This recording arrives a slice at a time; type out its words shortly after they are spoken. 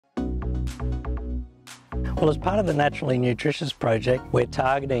Well, as part of the Naturally Nutritious project, we're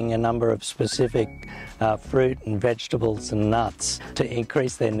targeting a number of specific fruit and vegetables and nuts to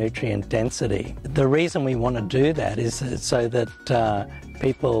increase their nutrient density. The reason we want to do that is so that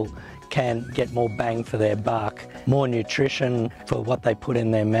people can get more bang for their buck, more nutrition for what they put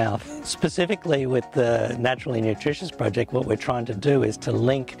in their mouth. Specifically with the Naturally Nutritious project, what we're trying to do is to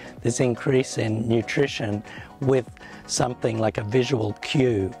link this increase in nutrition with something like a visual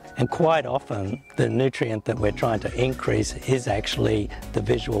cue. And quite often, the nutrient that we're trying to increase is actually the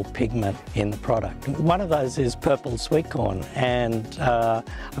visual pigment in the product. One of those is purple sweet corn, and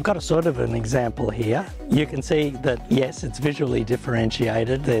I've got a sort of an example here. You can see that, yes, it's visually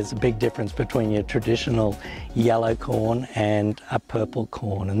differentiated. There's a big difference between your traditional yellow corn and a purple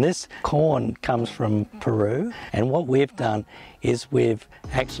corn. And this corn comes from Peru, and what we've done is we've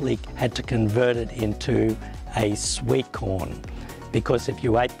actually had to convert it into a sweet corn, because if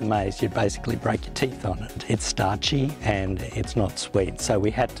you ate the maize, you'd basically break your teeth on it. It's starchy and it's not sweet. So we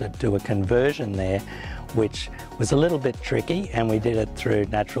had to do a conversion there, which was a little bit tricky, and we did it through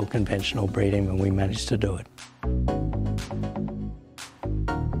natural conventional breeding, and we managed to do it.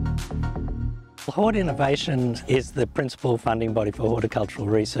 Hort Innovation is the principal funding body for horticultural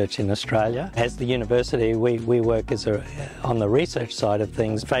research in Australia. As the university, we work on the research side of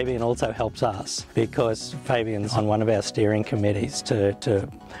things. Fabian also helps us, because Fabian's on one of our steering committees to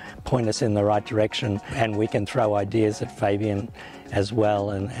point us in the right direction, and we can throw ideas at Fabian as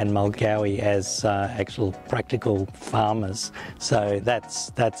well, and Mulgowie as actual practical farmers. So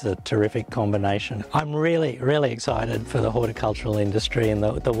that's a terrific combination. I'm really excited for the horticultural industry, and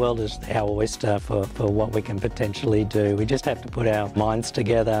the world is our oyster for what we can potentially do. We just have to put our minds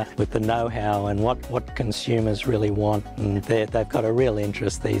together with the know-how and what consumers really want, and they've got a real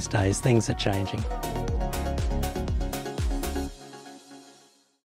interest these days. Things are changing.